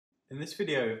In this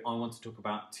video, I want to talk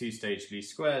about two-stage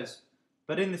least squares,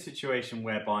 but in the situation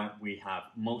whereby we have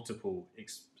multiple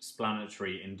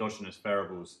explanatory endogenous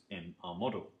variables in our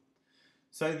model.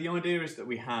 So the idea is that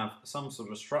we have some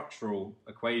sort of structural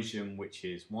equation which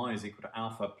is y is equal to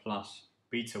alpha plus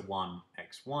beta 1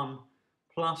 x1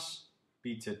 plus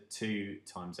beta 2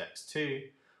 times x2,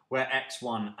 where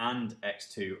x1 and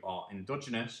x2 are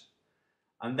endogenous.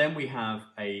 And then we have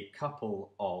a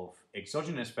couple of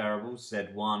exogenous variables,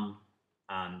 z1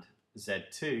 and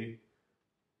z2,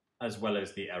 as well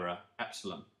as the error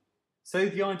epsilon. So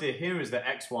the idea here is that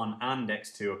x1 and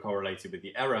x2 are correlated with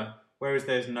the error, whereas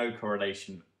there's no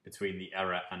correlation between the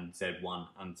error and z1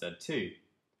 and z2.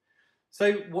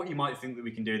 So what you might think that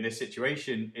we can do in this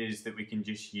situation is that we can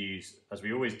just use, as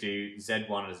we always do,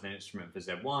 z1 as an instrument for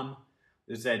z1,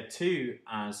 z2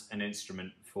 as an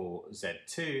instrument for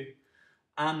z2,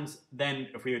 and then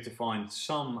if we were to find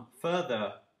some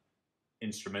further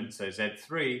instrument, so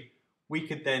z3, we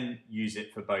could then use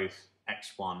it for both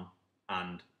x1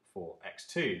 and for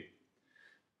x2.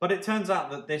 But it turns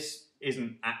out that this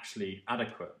isn't actually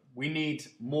adequate. We need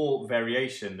more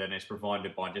variation than is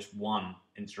provided by just one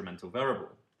instrumental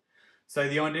variable. So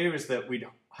the idea is that we'd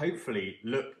hopefully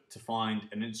look to find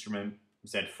an instrument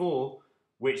z4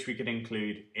 which we could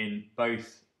include in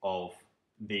both of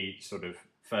the sort of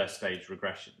first stage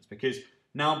regressions, because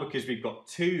we've got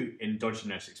two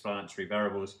endogenous explanatory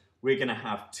variables, we're going to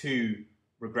have two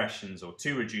regressions or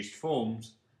two reduced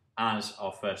forms as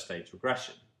our first stage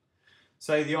regression.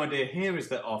 So the idea here is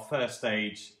that our first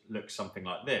stage looks something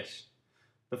like this.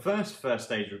 The first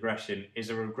stage regression is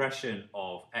a regression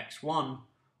of x1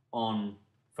 on,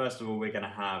 first of all, we're going to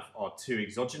have our two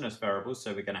exogenous variables,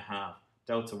 so we're going to have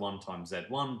delta 1 times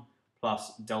z1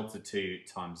 plus delta 2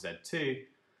 times z2,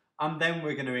 and then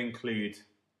we're going to include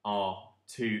our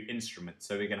two instruments,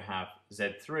 so we're going to have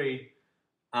z3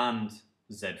 and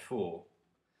z4.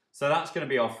 So that's going to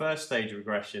be our first stage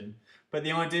regression, but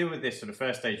the idea with this sort of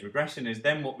first stage regression is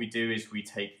then what we do is we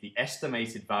take the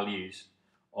estimated values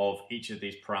of each of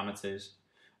these parameters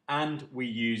and we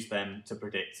use them to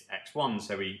predict x1,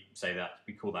 so we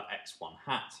call that x1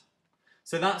 hat.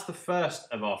 So that's the first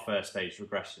of our first stage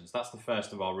regressions, that's the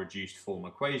first of our reduced form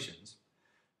equations.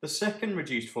 The second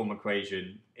reduced form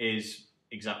equation is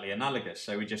exactly analogous,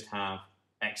 so we just have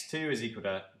x2 is equal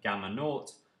to gamma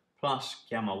naught plus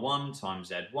gamma 1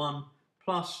 times z1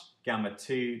 plus gamma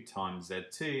 2 times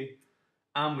z2,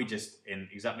 and we just, in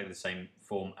exactly the same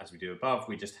form as we do above,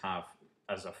 we just have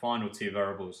as our final two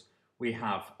variables we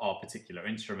have our particular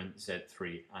instrument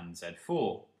z3 and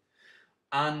z4.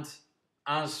 And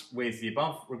as with the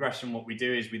above regression, what we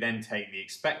do is we then take the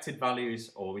expected values,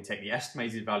 or we take the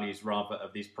estimated values rather,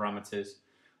 of these parameters,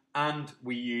 and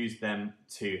we use them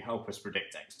to help us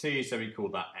predict x2, so we call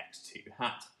that x2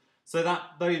 hat. So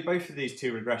that both of these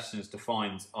two regressions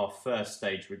defines our first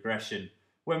stage regression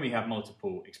when we have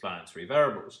multiple explanatory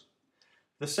variables.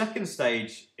 The second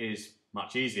stage is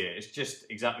much easier. It's just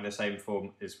exactly the same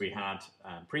form as we had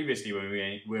previously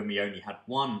when we only had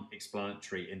one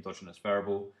explanatory endogenous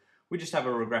variable. We just have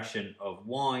a regression of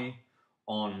y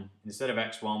on, instead of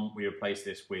x1, we replace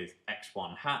this with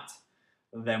x1 hat,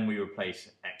 then we replace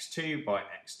x2 by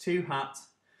x2 hat,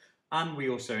 and we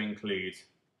also include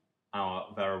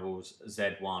our variables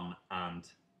z1 and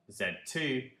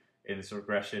z2 in this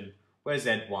regression, where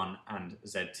z1 and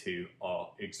z2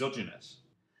 are exogenous.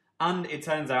 And it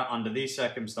turns out under these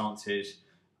circumstances,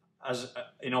 as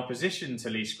in opposition to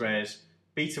least squares,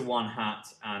 beta 1 hat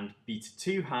and beta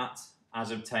 2 hat, as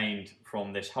obtained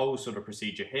from this whole sort of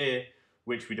procedure here,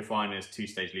 which we define as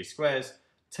two-stage least squares,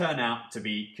 turn out to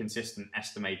be consistent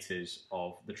estimators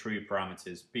of the true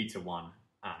parameters beta 1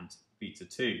 and beta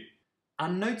 2.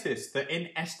 And notice that in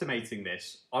estimating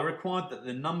this, I required that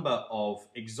the number of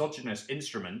exogenous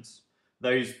instruments,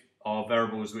 those are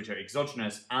variables which are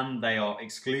exogenous and they are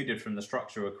excluded from the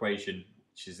structural equation,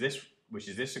 which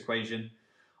is this equation,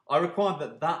 I required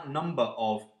that that number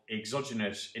of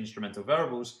exogenous instrumental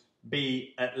variables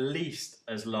be at least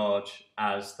as large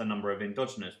as the number of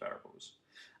endogenous variables.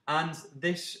 And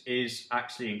this is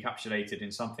actually encapsulated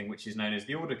in something which is known as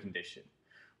the order condition,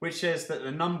 which says that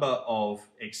the number of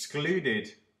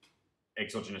excluded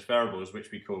exogenous variables, which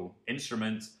we call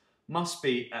instruments, must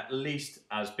be at least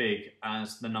as big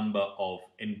as the number of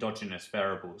endogenous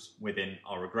variables within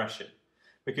our regression.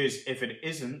 Because if it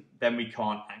isn't, then we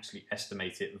can't actually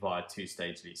estimate it via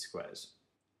two-stage least squares.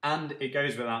 And it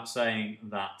goes without saying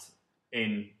that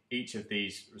in each of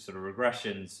these sort of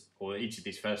regressions, or each of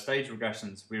these first stage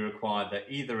regressions, we require that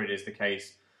either it is the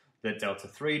case that delta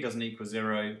 3 doesn't equal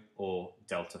 0 or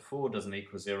delta 4 doesn't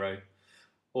equal 0,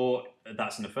 or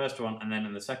that's in the first one, and then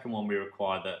in the second one we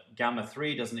require that gamma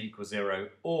 3 doesn't equal 0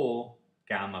 or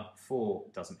gamma 4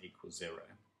 doesn't equal 0.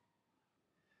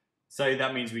 So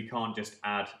that means we can't just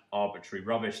add arbitrary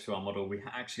rubbish to our model. We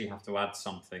actually have to add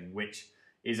something which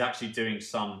is actually doing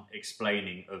some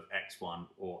explaining of x1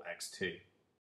 or x2.